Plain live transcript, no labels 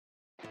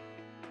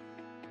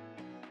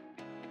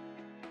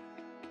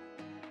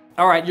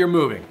All right, you're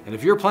moving. And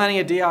if you're planning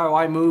a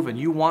DIY move and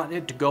you want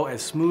it to go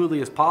as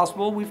smoothly as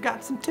possible, we've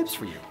got some tips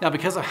for you. Now,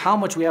 because of how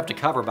much we have to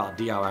cover about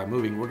DIY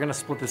moving, we're gonna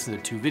split this into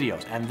 2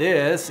 videos. And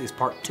this is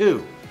part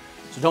 2.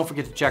 So don't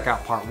forget to check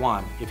out part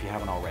 1 if you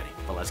haven't already.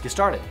 But let's get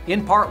started.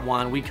 In part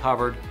 1, we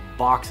covered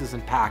boxes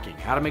and packing,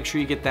 how to make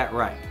sure you get that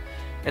right.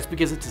 That's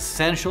because it's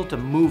essential to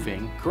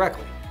moving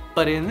correctly.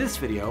 But in this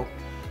video,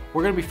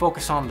 we're gonna be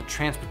focused on the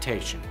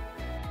transportation.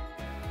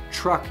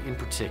 Truck in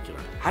particular.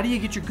 How do you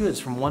get your goods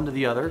from one to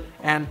the other,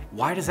 and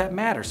why does that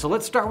matter? So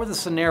let's start with a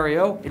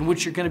scenario in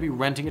which you're gonna be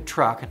renting a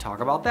truck and talk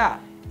about that.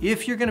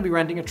 If you're gonna be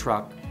renting a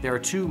truck, there are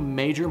 2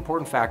 major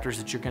important factors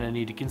that you're gonna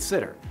need to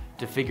consider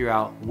to figure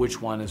out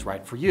which one is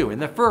right for you.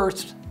 And the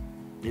first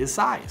is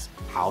size.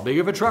 How big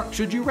of a truck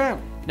should you rent?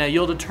 Now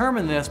you'll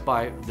determine this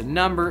by the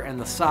number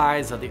and the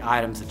size of the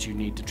items that you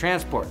need to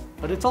transport,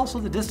 but it's also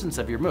the distance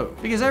of your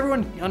move. Because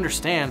everyone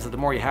understands that the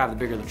more you have, the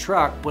bigger the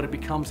truck, but it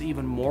becomes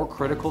even more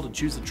critical to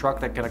choose a truck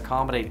that can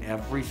accommodate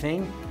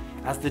everything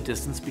as the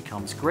distance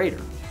becomes greater.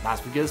 That's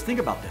because think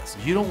about this.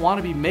 You don't want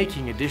to be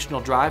making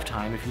additional drive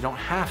time if you don't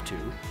have to,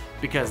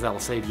 because that'll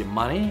save you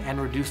money and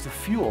reduce the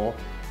fuel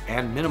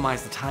and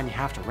minimize the time you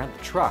have to rent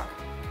the truck.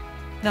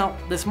 Now,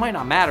 this might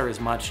not matter as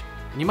much,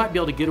 and you might be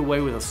able to get away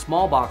with a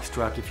small box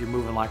truck if you're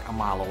moving like a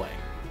mile away.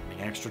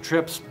 The extra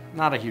trips,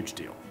 not a huge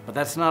deal. But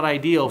that's not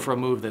ideal for a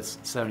move that's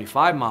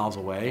 75 miles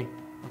away.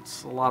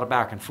 That's a lot of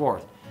back and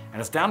forth. And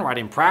it's downright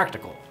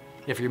impractical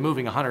if you're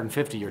moving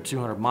 150 or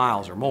 200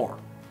 miles or more.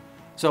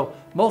 So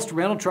most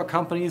rental truck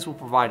companies will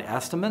provide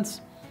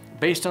estimates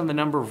based on the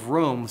number of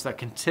rooms that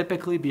can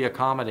typically be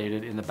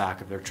accommodated in the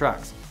back of their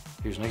trucks.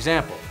 Here's an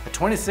example. A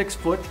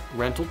 26-foot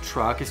rental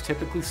truck is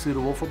typically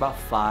suitable for about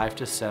 5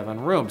 to 7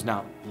 rooms.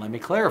 Now, let me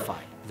clarify.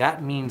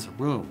 That means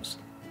rooms,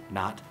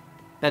 not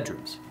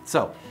bedrooms.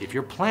 So, if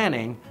you're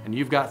planning and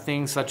you've got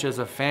things such as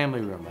a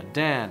family room, a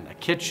den, a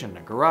kitchen,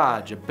 a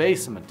garage, a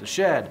basement, a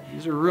shed,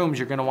 these are rooms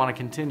you're gonna wanna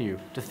continue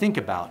to think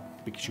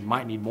about because you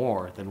might need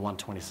more than one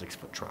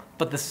 26-foot truck.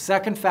 But the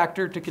second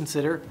factor to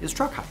consider is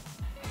truck height.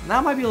 And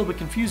that might be a little bit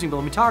confusing, but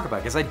let me talk about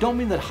it, because I don't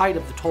mean the height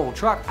of the total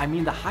truck, I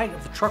mean the height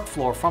of the truck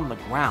floor from the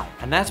ground.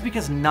 And that's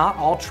because not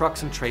all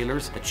trucks and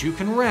trailers that you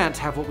can rent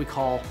have what we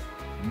call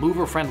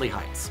mover-friendly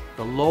heights.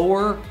 The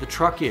lower the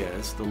truck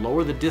is, the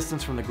lower the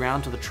distance from the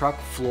ground to the truck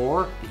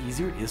floor, the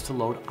easier it is to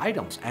load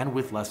items and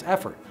with less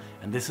effort.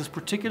 And this is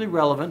particularly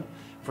relevant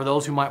for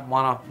those who might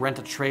want to rent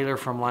a trailer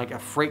from like a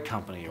freight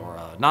company or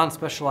a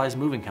non-specialized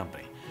moving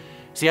company.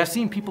 See, I've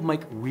seen people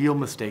make real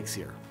mistakes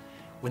here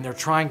when they're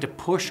trying to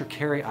push or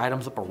carry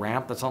items up a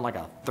ramp that's on like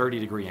a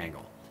 30-degree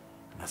angle.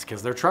 And that's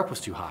because their truck was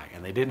too high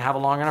and they didn't have a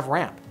long enough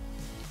ramp.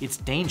 It's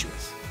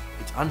dangerous,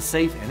 it's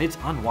unsafe, and it's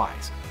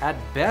unwise. At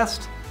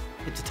best,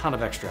 it's a ton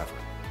of extra effort.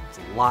 It's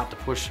a lot to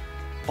push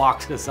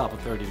boxes up a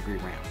 30-degree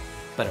ramp.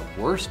 But at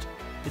worst,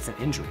 it's an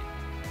injury.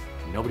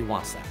 Nobody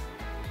wants that.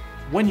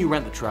 When you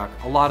rent the truck,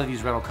 a lot of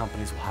these rental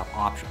companies will have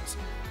options.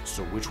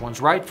 So which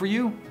one's right for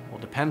you? Well,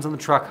 it depends on the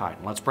truck height.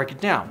 And let's break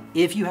it down.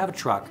 If you have a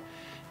truck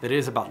that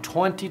is about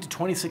 20 to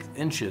 26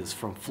 inches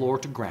from floor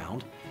to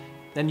ground,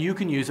 then you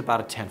can use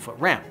about a 10-foot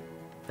ramp.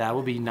 That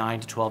will be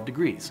 9 to 12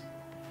 degrees.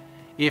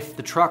 If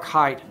the truck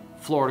height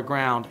floor to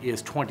ground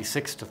is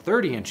 26 to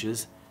 30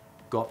 inches,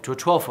 go up to a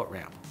 12-foot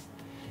ramp.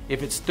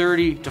 If it's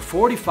 30 to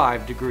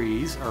 45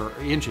 degrees, or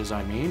inches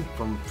I mean,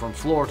 from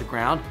floor to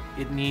ground,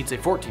 it needs a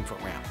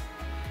 14-foot ramp.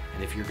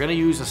 And if you're gonna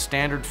use a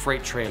standard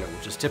freight trailer,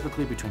 which is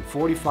typically between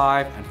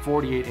 45 and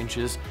 48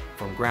 inches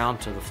from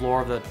ground to the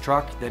floor of the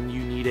truck, then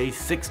you need a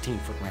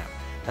 16-foot ramp.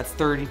 That's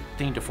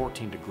 13 to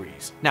 14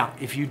 degrees. Now,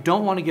 if you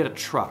don't want to get a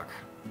truck,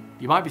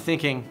 you might be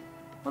thinking,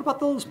 what about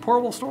those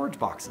portable storage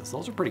boxes?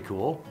 Those are pretty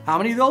cool. How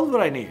many of those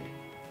would I need?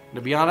 And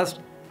to be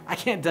honest, I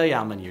can't tell you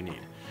how many you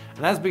need.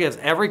 And that's because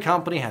every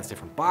company has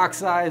different box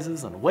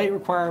sizes and weight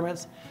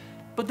requirements,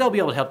 but they'll be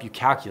able to help you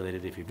calculate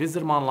it if you visit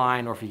them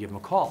online or if you give them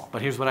a call.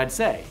 But here's what I'd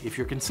say. If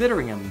you're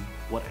considering them,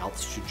 what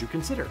else should you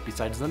consider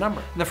besides the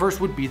number? And the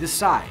first would be the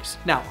size.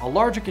 Now, a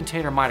larger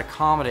container might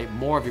accommodate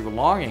more of your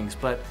belongings,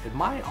 but it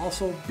might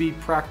also be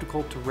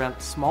practical to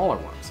rent smaller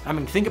ones. I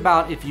mean, think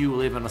about if you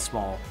live in a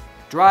small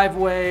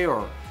driveway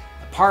or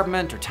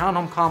apartment or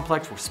townhome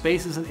complex where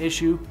space is an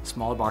issue,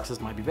 smaller boxes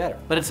might be better.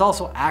 But it's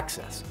also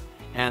access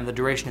and the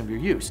duration of your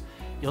use.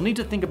 You'll need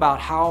to think about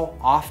how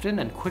often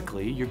and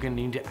quickly you're going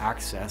to need to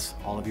access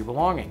all of your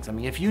belongings. I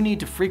mean, if you need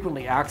to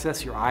frequently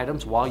access your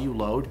items while you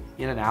load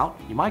in and out,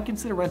 you might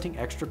consider renting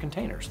extra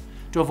containers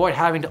to avoid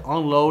having to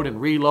unload and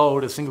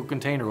reload a single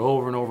container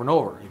over and over and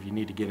over if you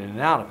need to get in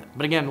and out of it.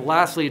 But again,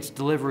 lastly, it's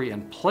delivery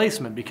and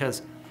placement,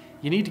 because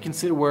you need to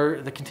consider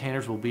where the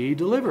containers will be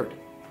delivered.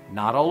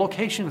 Not all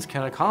locations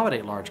can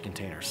accommodate large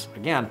containers.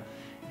 Again,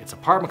 it's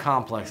apartment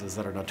complexes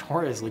that are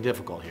notoriously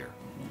difficult here.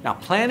 Now,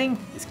 planning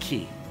is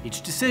key.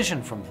 Each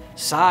decision, from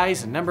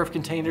size and number of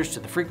containers to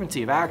the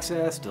frequency of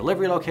access,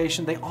 delivery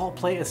location, they all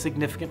play a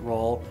significant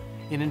role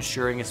in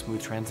ensuring a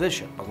smooth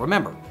transition. But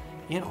remember,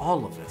 in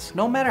all of this,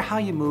 no matter how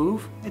you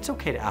move, it's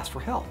okay to ask for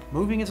help.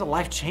 Moving is a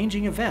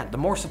life-changing event. The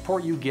more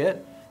support you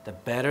get, the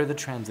better the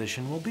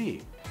transition will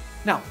be.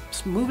 Now,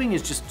 moving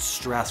is just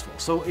stressful,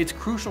 so it's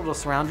crucial to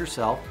surround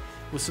yourself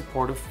with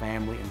supportive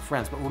family and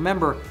friends. But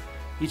remember,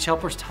 each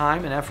helper's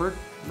time and effort,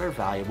 they're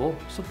valuable,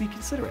 so be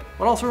considerate.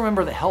 But also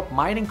remember that help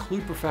might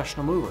include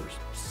professional movers,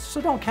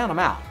 so don't count them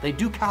out. They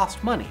do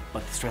cost money,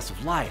 but the stress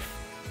of life,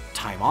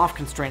 time off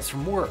constraints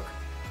from work,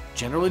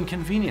 general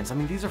inconvenience, I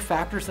mean, these are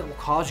factors that will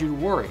cause you to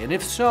worry. And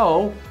if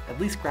so, at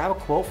least grab a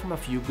quote from a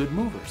few good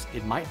movers.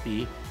 It might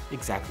be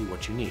exactly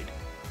what you need.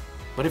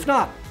 But if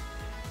not,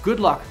 good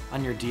luck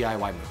on your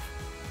DIY move.